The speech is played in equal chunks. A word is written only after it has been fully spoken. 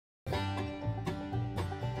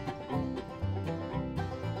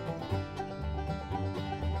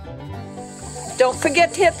Don't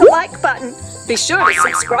forget to hit the like button. Be sure to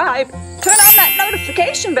subscribe. Turn on that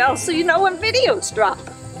notification bell so you know when videos drop.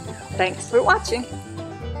 Thanks for watching.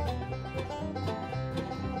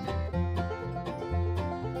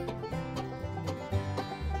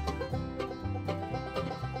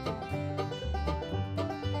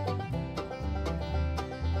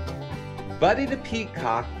 Buddy the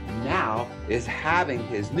Peacock now is having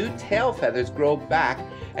his new tail feathers grow back,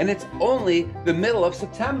 and it's only the middle of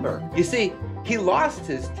September. You see, he lost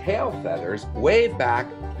his tail feathers way back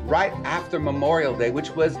right after Memorial Day,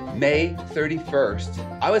 which was May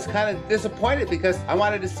 31st. I was kind of disappointed because I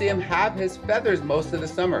wanted to see him have his feathers most of the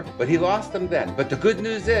summer, but he lost them then. But the good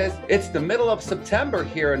news is, it's the middle of September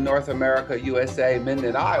here in North America, USA,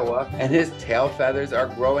 Minden, Iowa, and his tail feathers are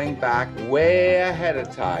growing back way ahead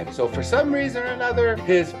of time. So for some reason or another,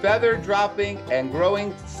 his feather dropping and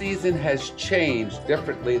growing season has changed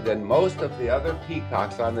differently than most of the other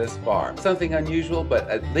peacocks on this farm. Something unusual, but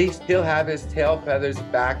at least he'll have his tail feathers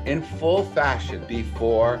back in full fashion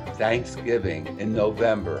before Thanksgiving in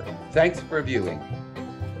November. Thanks for viewing.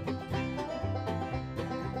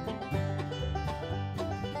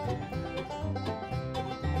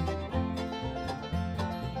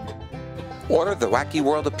 Order the Wacky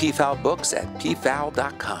World of Peafowl books at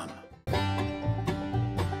peafowl.com.